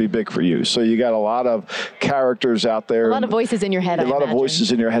this is going to be big for you. So you got a lot of characters out there. A lot of voices in your head, A lot of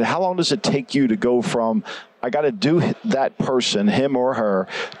voices in your head. How long does it take you to go from, I got to do that person, him or her,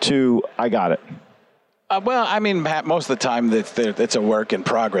 to, I got it? Well, I mean, most of the time it's a work in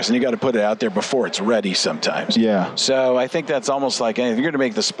progress, and you got to put it out there before it's ready sometimes. Yeah. So I think that's almost like, if you're going to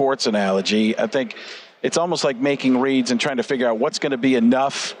make the sports analogy, I think it's almost like making reads and trying to figure out what's going to be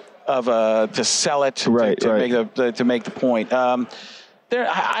enough to sell it to make the point.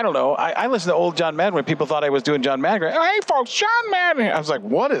 I don't know. I listened to old John Madden when people thought I was doing John Madden. Hey, folks, John Madden. I was like,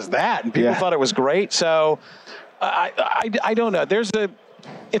 what is that? And people thought it was great. So I don't know.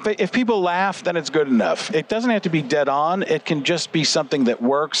 If people laugh, then it's good enough. It doesn't have to be dead on. It can just be something that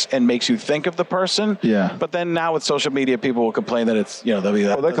works and makes you think of the person. Yeah. But then now with social media, people will complain that it's, they'll be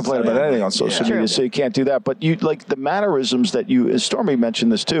that. Well, they complain about anything on social media, so you can't do that. But you, like, the mannerisms that as Stormy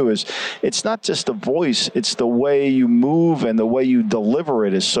mentioned this too, is it's not just the voice, it's the way you move and the way you deliver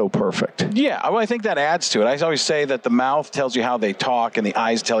it is so perfect. Yeah, well, I think that adds to it. I always say that the mouth tells you how they talk and the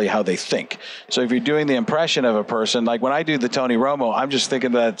eyes tell you how they think. So if you're doing the impression of a person, like when I do the Tony Romo, I'm just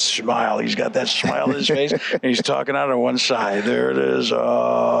thinking that smile. He's got that smile on his face, and he's talking out on one side. There it is.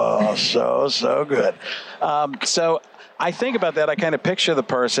 Oh, so good. So I think about that. I kind of picture the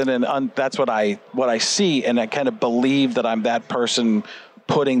person, and that's what I see, and I kind of believe that I'm that person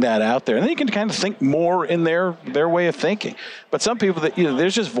putting that out there. And then you can kind of think more in their way of thinking. But some people that,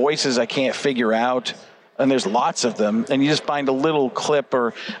 there's just voices I can't figure out, and there's lots of them, and you just find a little clip.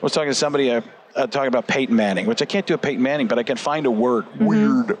 Or I was talking to somebody talking about Peyton Manning, which I can't do a Peyton Manning, but I can find a word.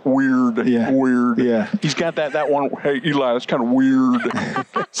 Weird. Yeah. He's got that one. Hey, Eli, that's kind of weird.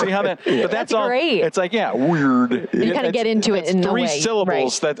 See how that? But that's all. Great. It's like, weird. You kind of get into it in a way. 3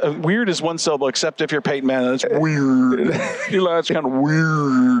 syllables. Right. That weird is 1 syllable, except if you're Peyton Manning. That's weird. Eli, that's kind of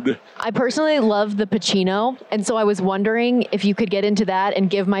weird. I personally love the Pacino, and so I was wondering if you could get into that and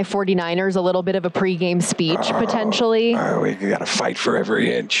give my 49ers a little bit of a pregame speech, potentially. We got to fight for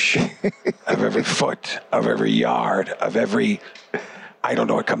every inch of every foot, of every yard, of every, I don't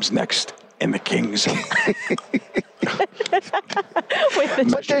know what comes next in the Kings.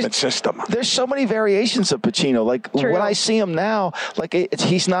 Measurement system. There's so many variations of Pacino. Like, True. when I see him now, like,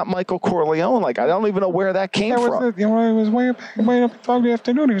 he's not Michael Corleone. Like, I don't even know where that came from. It was way up in the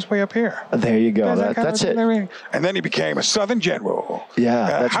afternoon. He was way up here. There you go. That's it. And then he became a Southern general.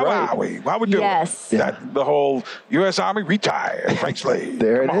 Yeah, that's how right. How are we? How we doing? Yes. The whole U.S. Army retired. Frank Slade.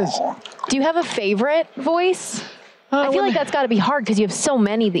 There Come it is. on. Do you have a favorite voice? I feel like that's got to be hard because you have so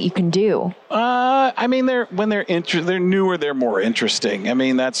many that you can do. I mean, they're newer, they're more interesting. I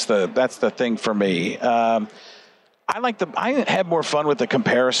mean, that's the thing for me. I have more fun with the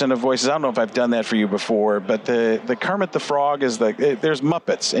comparison of voices. I don't know if I've done that for you before, but the Kermit the Frog is there's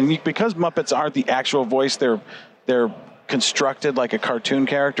Muppets, and because Muppets aren't the actual voice, they're constructed like a cartoon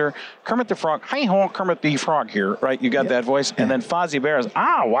character. Kermit the Frog, hey ho, Kermit the Frog here, right? You got that voice, and then Fozzie Bear is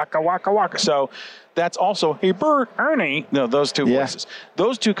waka waka waka. So that's also, hey Bert, Ernie. No, those two voices.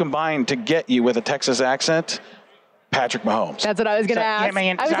 Those two combined to get you with a Texas accent. Patrick Mahomes. That's what I was going to ask.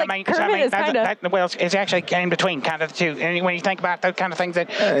 I was like, Kermit is kind of... Well, it's actually in between kind of the two. And when you think about those kind of things that,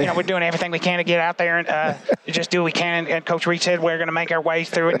 we're doing everything we can to get out there and just do what we can. And Coach Reed said we're going to make our way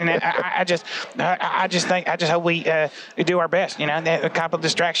through it. And I just hope we do our best. A couple of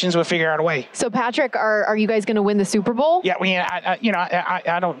distractions, we'll figure out a way. So, Patrick, are you guys going to win the Super Bowl? Yeah,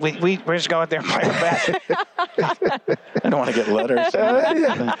 I don't. We're just go out there and play our best. I don't want to get letters.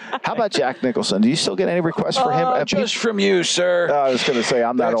 How about Jack Nicholson? Do you still get any requests for him? Just from you, sir. I was going to say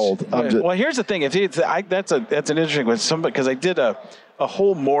I'm not old. Well, here's the thing. That's an interesting one. Because I did a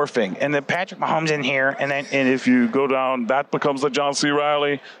whole morphing, and then Patrick Mahomes in here, and if you go down, that becomes the John C.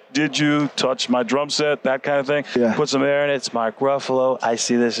 Reilly. Did you touch my drum set? That kind of thing. Yeah. Put some air in it. It's Mark Ruffalo. I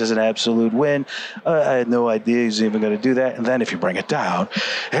see this as an absolute win. I had no idea he's even going to do that. And then if you bring it down,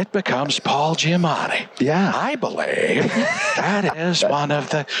 it becomes Paul Giamatti. Yeah. I believe that is one of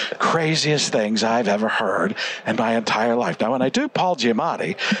the craziest things I've ever heard in my entire life. Now, when I do Paul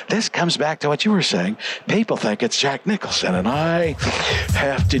Giamatti, this comes back to what you were saying. People think it's Jack Nicholson, and I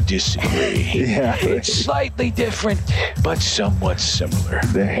have to disagree. Yeah. It's slightly different, but somewhat similar.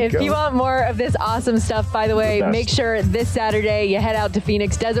 If you want more of this awesome stuff, by the way, make sure this Saturday you head out to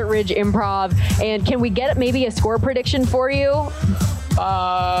Phoenix Desert Ridge Improv. And can we get maybe a score prediction for you?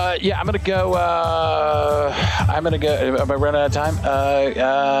 I'm gonna go. Am I running out of time? You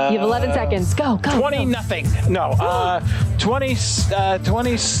have 11 seconds. Go. 20-0. No.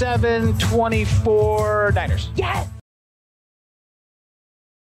 27-24 Niners. Yes.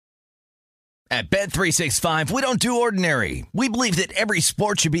 At Bet365, we don't do ordinary. We believe that every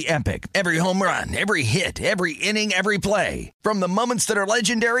sport should be epic. Every home run, every hit, every inning, every play. From the moments that are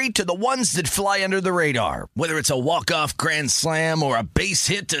legendary to the ones that fly under the radar. Whether it's a walk-off grand slam or a base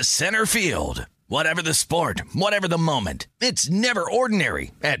hit to center field. Whatever the sport, whatever the moment. It's never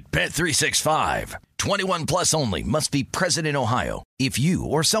ordinary at Bet365. 21 plus only. Must be present in Ohio. If you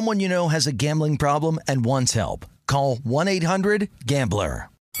or someone you know has a gambling problem and wants help, call 1-800-GAMBLER.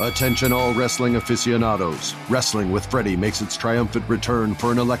 Attention all wrestling aficionados. Wrestling with Freddie makes its triumphant return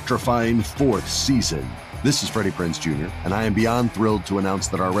for an electrifying 4th season. This is Freddie Prinze Jr., and I am beyond thrilled to announce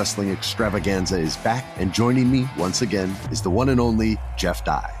that our wrestling extravaganza is back, and joining me once again is the one and only Jeff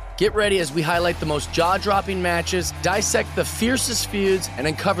Dye. Get ready as we highlight the most jaw-dropping matches, dissect the fiercest feuds, and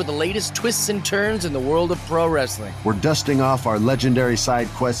uncover the latest twists and turns in the world of pro wrestling. We're dusting off our legendary side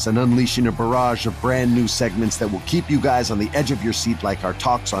quests and unleashing a barrage of brand new segments that will keep you guys on the edge of your seat like our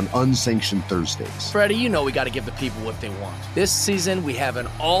talks on Unsanctioned Thursdays. Freddie, you know we got to give the people what they want. This season, we have an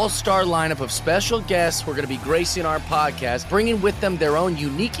all-star lineup of special guests who are going to be gracing our podcast, bringing with them their own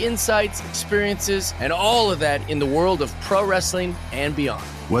unique insights, experiences, and all of that in the world of pro wrestling and beyond.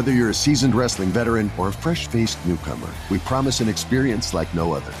 Whether you're a seasoned wrestling veteran or a fresh-faced newcomer, we promise an experience like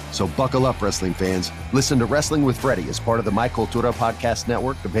no other. So buckle up, wrestling fans. Listen to Wrestling with Freddie as part of the My Cultura Podcast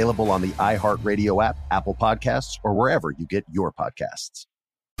Network, available on the iHeartRadio app, Apple Podcasts, or wherever you get your podcasts.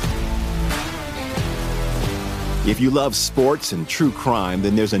 If you love sports and true crime,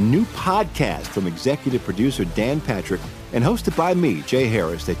 then there's a new podcast from executive producer Dan Patrick and hosted by me, Jay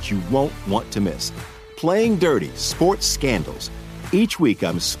Harris, that you won't want to miss. Playing Dirty: Sports Scandals. Each week,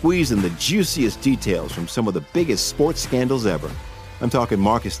 I'm squeezing the juiciest details from some of the biggest sports scandals ever. I'm talking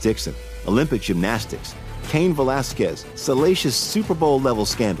Marcus Dixon, Olympic gymnastics, Cain Velasquez, salacious Super Bowl-level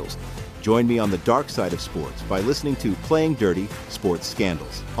scandals. Join me on the dark side of sports by listening to Playing Dirty: Sports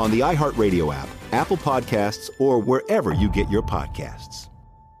Scandals on the iHeartRadio app, Apple Podcasts, or wherever you get your podcasts.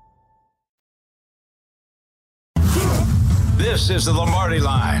 This is the Lombardi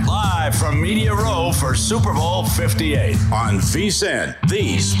Line, live from Media Row for Super Bowl 58 on VSiN,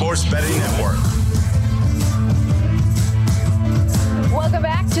 the Sports Betting Network. Welcome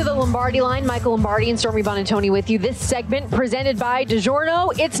back to the Lombardi Line. Michael Lombardi and Stormy Buonantony with you. This segment presented by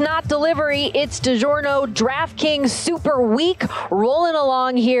DiGiorno. It's not delivery, it's DiGiorno. DraftKings Super Week rolling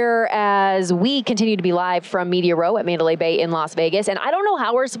along here as we continue to be live from Media Row at Mandalay Bay in Las Vegas. And I don't know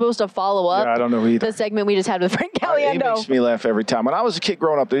how we're supposed to follow up I don't know either. the segment we just had with Frank Caliendo. It makes me laugh every time. When I was a kid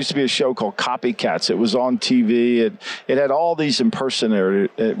growing up, there used to be a show called Copycats. It was on TV. It had all these impersonators,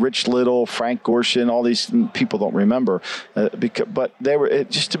 Rich Little, Frank Gorshin, all these people don't remember. But they were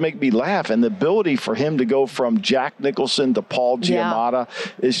just to make me laugh. And the ability for him to go from Jack Nicholson to Paul Giamatti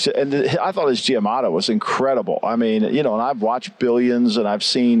I thought his Giamatti was incredible. I mean, and I've watched Billions, and I've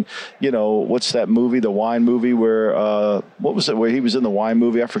seen, what's that movie, the wine movie where, what was it, where he was in the wine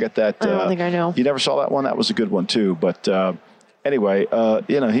movie? I forget that. I don't think I know. You never saw that one? That was a good one too. But anyway,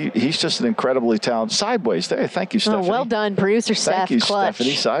 he's just an incredibly talented. Sideways. There, thank you, Stephanie. Oh, well done, producer Steph. Thank you, Clutch.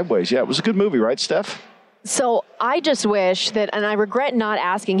 Stephanie. Sideways. Yeah, it was a good movie, right, Steph? So I just wish that, and I regret not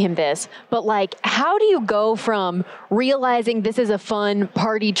asking him this, but how do you go from realizing this is a fun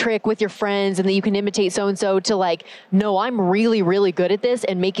party trick with your friends and that you can imitate so-and-so to no, I'm really, really good at this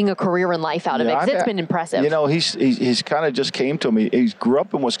and making a career in life out of it? Because it's been impressive. He's kind of just came to me. He grew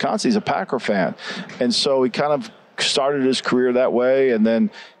up in Wisconsin. He's a Packer fan. And so he kind of started his career that way, and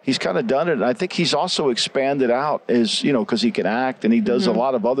then he's kind of done it. And I think he's also expanded out because he can act and he does a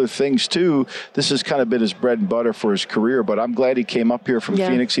lot of other things too. This has kind of been his bread and butter for his career, but I'm glad he came up here from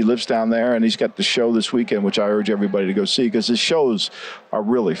Phoenix. He lives down there, and he's got the show this weekend, which I urge everybody to go see because his shows are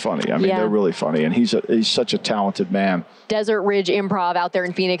really funny. I mean, they're really funny, and he's such a talented man. Desert Ridge Improv out there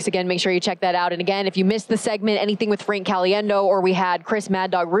in Phoenix. Again, make sure you check that out. And again, if you missed the segment, anything with Frank Caliendo, or we had Chris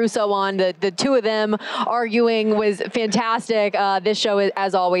Mad Dog Russo on, the two of them arguing was fantastic. This show,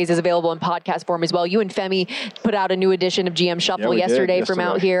 as always, is available in podcast form as well. You and Femi put out a new edition of GM Shuffle yesterday from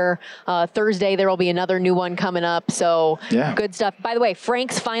out here. Thursday, there will be another new one coming up. So good stuff. By the way,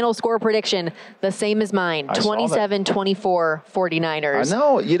 Frank's final score prediction, the same as mine, 27-24 49ers. I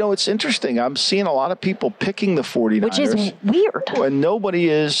know. It's interesting. I'm seeing a lot of people picking the 49ers. Which is weird. And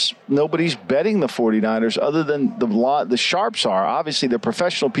nobody's betting the 49ers other than the sharps are. Obviously, the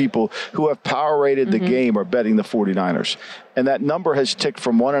professional people who have power rated the game are betting the 49ers. And that number has ticked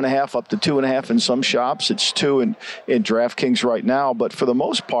from 1.5 up to 2.5 in some shops. It's 2 in DraftKings right now. But for the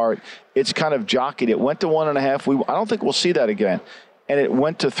most part, it's kind of jockeyed. It went to 1.5. I don't think we'll see that again. And it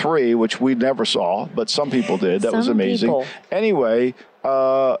went to 3, which we never saw, but some people did. That was amazing. People. Anyway,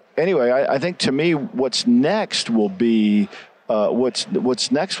 I think to me, what's next will be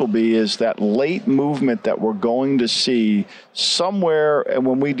is that late movement that we're going to see somewhere. And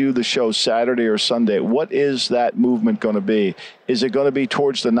when we do the show Saturday or Sunday, what is that movement going to be? Is it going to be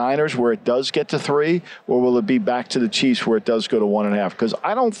towards the Niners where it does get to 3, or will it be back to the Chiefs where it does go to 1.5? Because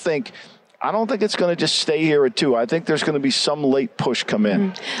I don't think it's going to just stay here at 2. I think there's going to be some late push come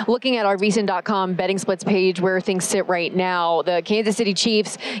in. Looking at our VSiN.com betting splits page where things sit right now, the Kansas City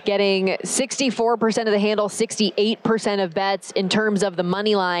Chiefs getting 64% of the handle, 68% of bets in terms of the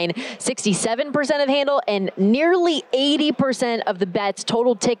money line, 67% of handle, and nearly 80% of the bets,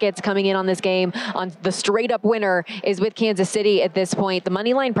 total tickets coming in on this game. On the straight up winner is with Kansas City at this point. The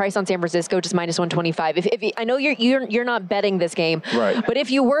money line price on San Francisco just -125. If I know you're not betting this game, right? But if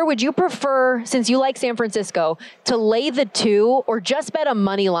you were, would you prefer, since you like San Francisco, to lay the 2 or just bet a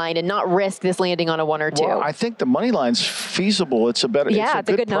money line and not risk this landing on a 1 or 2? Well, I think the money line's feasible. It's a good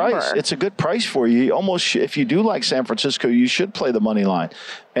price. Number. It's a good price for you. Almost, if you do like San Francisco, you should play the money line.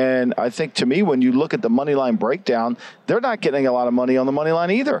 And I think, to me, when you look at the money line breakdown, they're not getting a lot of money on the money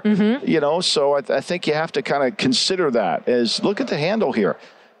line either. So I think you have to kind of consider that as look at the handle here.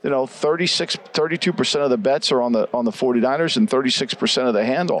 32% of the bets are on the 49ers and 36% of the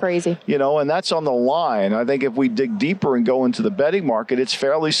handle. Crazy. And that's on the line. I think if we dig deeper and go into the betting market, it's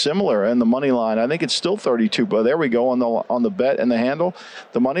fairly similar. And the money line, I think it's still 32, but there we go on the bet and the handle.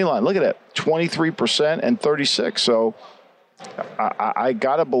 The money line, look at that, 23% and 36. So I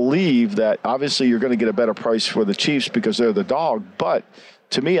got to believe that obviously you're going to get a better price for the Chiefs because they're the dog. But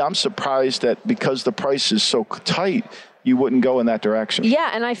to me, I'm surprised that because the price is so tight, you wouldn't go in that direction.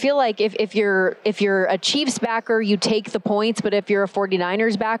 Yeah, and I feel like if you're a Chiefs backer, you take the points, but if you're a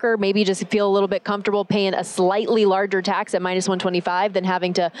 49ers backer, maybe just feel a little bit comfortable paying a slightly larger tax at -125 than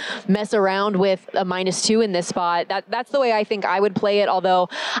having to mess around with a -2 in this spot. That's the way I think I would play it, although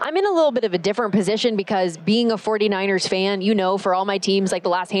I'm in a little bit of a different position because being a 49ers fan, for all my teams, like the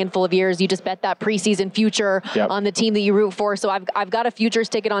last handful of years, you just bet that preseason future on the team that you root for. So I've got a futures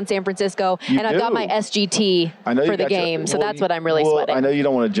ticket on San Francisco, I've got my SGT for the game. So that's what I'm really sweating. I know you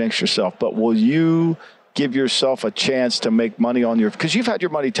don't want to jinx yourself, but will you give yourself a chance to make money on because you've had your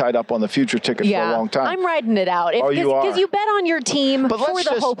money tied up on the future ticket for a long time. I'm riding it out. Because you bet on your team for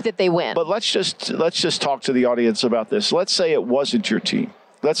the hope that they win. But let's just talk to the audience about this. Let's say it wasn't your team.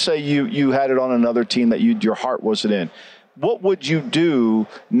 Let's say you had it on another team that your heart wasn't in. What would you do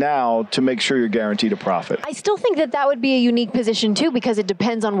now to make sure you're guaranteed a profit? I still think that would be a unique position too, because it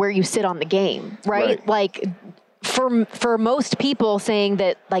depends on where you sit on the game, right? Like, for most people saying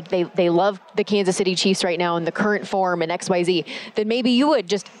that like they love the Kansas City Chiefs right now in the current form and XYZ, then maybe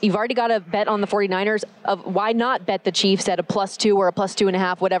you've already got a bet on the 49ers. Why not bet the Chiefs at a +2 or a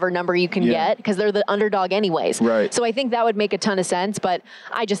 +2.5, whatever number you can get, because they're the underdog anyways. Right. So I think that would make a ton of sense, but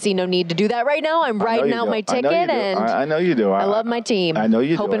I just see no need to do that right now. I'm riding out my ticket, and I know you do. I love my team. I know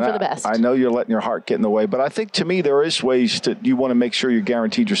you do. Hoping for the best. I know you're letting your heart get in the way, but I think to me there is ways you want to make sure you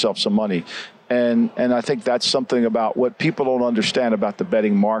guaranteed yourself some money. And I think that's something about what people don't understand about the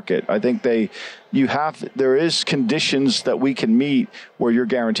betting market. I think there is conditions that we can meet where you're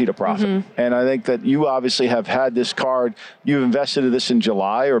guaranteed a profit. Mm-hmm. And I think that you obviously have had this card. You've invested in this in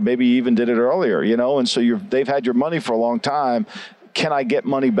July, or maybe you even did it earlier, and so they've had your money for a long time. Can I get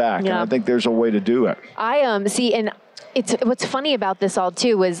money back? Yeah. And I think there's a way to do it. I see, and what's funny about this all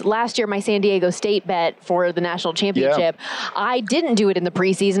too is last year my San Diego State bet for the national championship, I didn't do it in the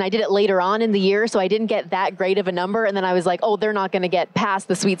preseason. I did it later on in the year, so I didn't get that great of a number. And then I was like, oh, they're not going to get past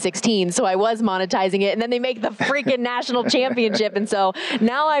the Sweet 16. So I was monetizing it, and then they make the freaking national championship. And so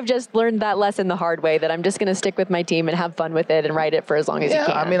now I've just learned that lesson the hard way, that I'm just going to stick with my team and have fun with it and ride it for as long as you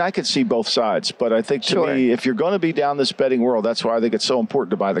can. I mean, I could see both sides, but I think to me, if you're going to be down this betting world, that's why I think it's so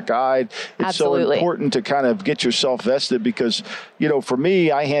important to buy the guide. It's so important to kind of get yourself vested because, for me,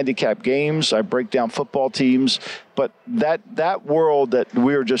 I handicap games. I break down football teams. But that world that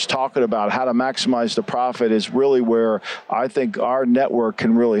we were just talking about, how to maximize the profit, is really where I think our network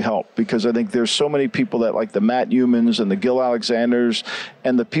can really help, because I think there's so many people that, like the Matt Humans and the Gil Alexanders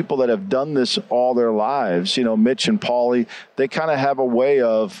and the people that have done this all their lives, Mitch and Paulie, they kind of have a way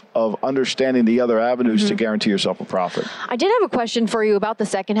of understanding the other avenues to guarantee yourself a profit. I did have a question for you about the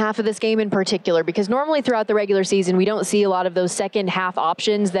second half of this game in particular, because normally throughout the regular season, we don't see a lot of those second half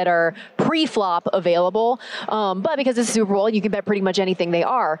options that are pre-flop available. But because it's the Super Bowl, you can bet pretty much anything they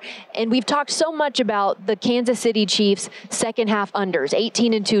are. And we've talked so much about the Kansas City Chiefs second half unders,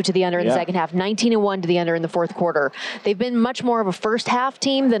 18-2 to the under in the second half, 19-1 to the under in the fourth quarter. They've been much more of a first half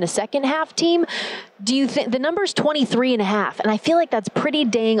team than a second half team. Do you think the number's 23.5? And I feel like that's pretty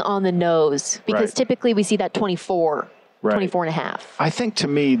dang on the nose, because typically we see that 24. 24.5. I think, to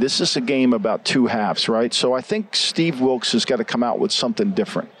me, this is a game about two halves, right? So I think Steve Wilkes has got to come out with something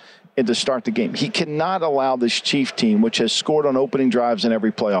different and to start the game. He cannot allow this Chief team, which has scored on opening drives in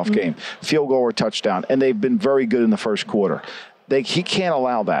every playoff game, field goal or touchdown, and they've been very good in the first quarter. He can't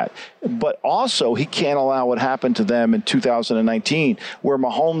allow that. But also, he can't allow what happened to them in 2019, where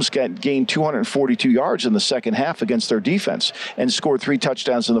Mahomes gained 242 yards in the second half against their defense and scored 3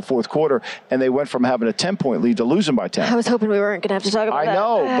 touchdowns in the fourth quarter, and they went from having a 10-point lead to losing by 10. I was hoping we weren't going to have to talk about that. I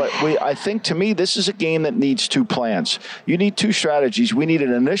know, but I think, to me, this is a game that needs two plans. You need two strategies. We need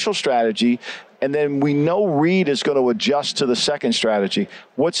an initial strategy, and then we know Reed is going to adjust to the second strategy.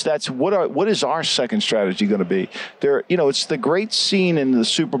 What is our second strategy going to be? It's the great scene in the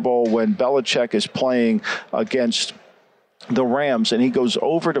Super Bowl when Belichick is playing against the Rams, and he goes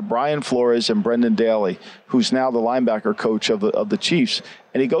over to Brian Flores and Brendan Daly, who's now the linebacker coach of the Chiefs,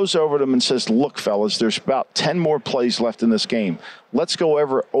 and he goes over to them and says, "Look, fellas, there's about 10 more plays left in this game. Let's go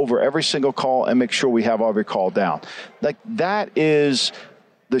over every single call and make sure we have every call down." Like, that is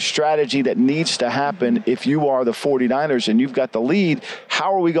the strategy that needs to happen if you are the 49ers and you've got the lead.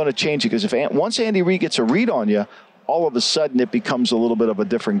 How are we going to change it? Because once Andy Reid gets a read on you, all of a sudden it becomes a little bit of a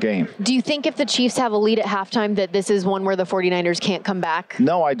different game. Do you think if the Chiefs have a lead at halftime that this is one where the 49ers can't come back?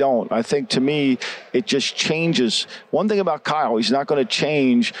 No, I don't. I think, to me, it just changes. One thing about Kyle, he's not going to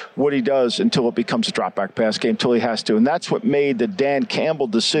change what he does until it becomes a drop-back pass game, until he has to. And that's what made the Dan Campbell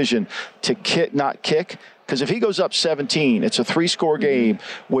decision to not kick. Because if he goes up 17, it's a 3-score game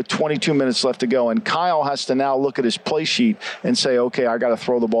with 22 minutes left to go. And Kyle has to now look at his play sheet and say, okay, I got to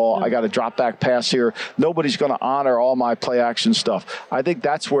throw the ball. I got to drop back pass here. Nobody's going to honor all my play action stuff. I think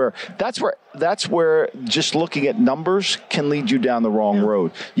that's where just looking at numbers can lead you down the wrong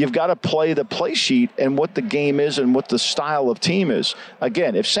road. You've got to play the play sheet and what the game is and what the style of team is.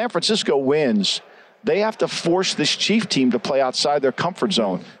 Again, if San Francisco wins, they have to force this Chief team to play outside their comfort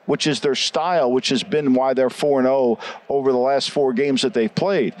zone, which is their style, which has been why they're 4-0 over the last 4 games that they've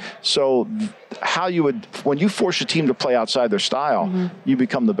played. So when you force a team to play outside their style, you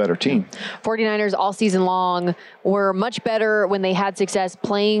become the better team. 49ers all season long were much better when they had success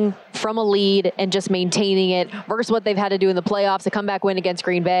playing from a lead and just maintaining it versus what they've had to do in the playoffs, a comeback win against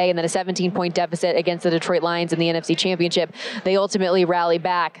Green Bay and then a 17-point deficit against the Detroit Lions in the NFC Championship. They ultimately rally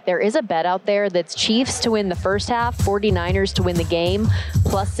back. There is a bet out there that's Chiefs to win the first half, 49ers to win the game,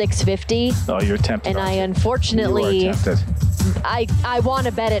 plus 650. Oh, you're tempted. And I unfortunately... You are tempted. I want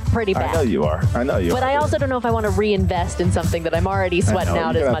to bet it pretty bad. I know you are. But I also don't know if I want to reinvest in something that I'm already sweating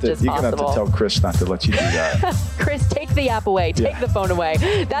out as much as possible. You're going to have to tell Chris not to let you do that. Chris, take the app away. Take the phone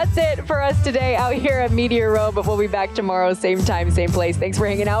away. That's it for us today out here at Media Row, but we'll be back tomorrow, same time, same place. Thanks for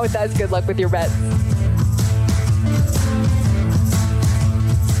hanging out with us. Good luck with your bets.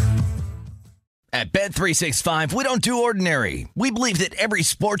 At Bet365, we don't do ordinary. We believe that every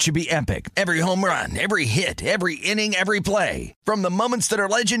sport should be epic. Every home run, every hit, every inning, every play. From the moments that are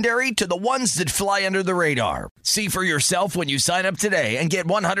legendary to the ones that fly under the radar. See for yourself when you sign up today and get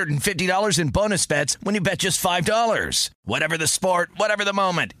 $150 in bonus bets when you bet just $5. Whatever the sport, whatever the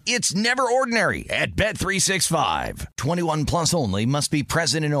moment, it's never ordinary at Bet365. 21 plus only. Must be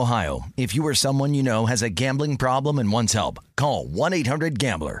present in Ohio. If you or someone you know has a gambling problem and wants help, call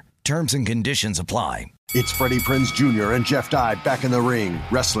 1-800-GAMBLER. Terms and conditions apply. It's Freddie Prinze Jr. and Jeff Dye back in the ring.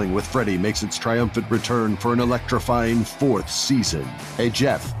 Wrestling with Freddie makes its triumphant return for an electrifying 4th season. Hey,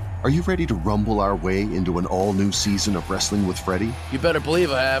 Jeff, are you ready to rumble our way into an all-new season of Wrestling with Freddie? You better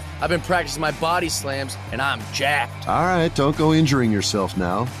believe I have. I've been practicing my body slams, and I'm jacked. All right, don't go injuring yourself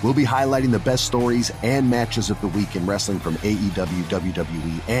now. We'll be highlighting the best stories and matches of the week in wrestling from AEW,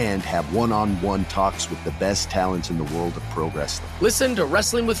 WWE, and have one-on-one talks with the best talents in the world of pro wrestling. Listen to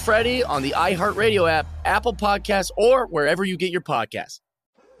Wrestling with Freddie on the iHeartRadio app, Apple Podcasts, or wherever you get your podcasts.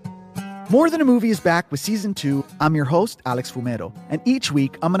 More Than a Movie is back with Season 2. I'm your host, Alex Fumero, and each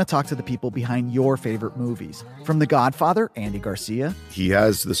week I'm going to talk to the people behind your favorite movies. From The Godfather, Andy Garcia. He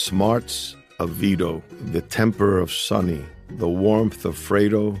has the smarts of Vito, the temper of Sonny, the warmth of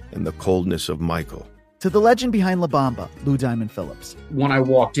Fredo, and the coldness of Michael. To the legend behind La Bamba, Lou Diamond Phillips. When I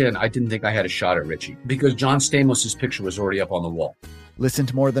walked in, I didn't think I had a shot at Richie because John Stamos' picture was already up on the wall. Listen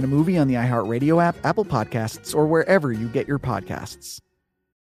to More Than a Movie on the iHeartRadio app, Apple Podcasts, or wherever you get your podcasts.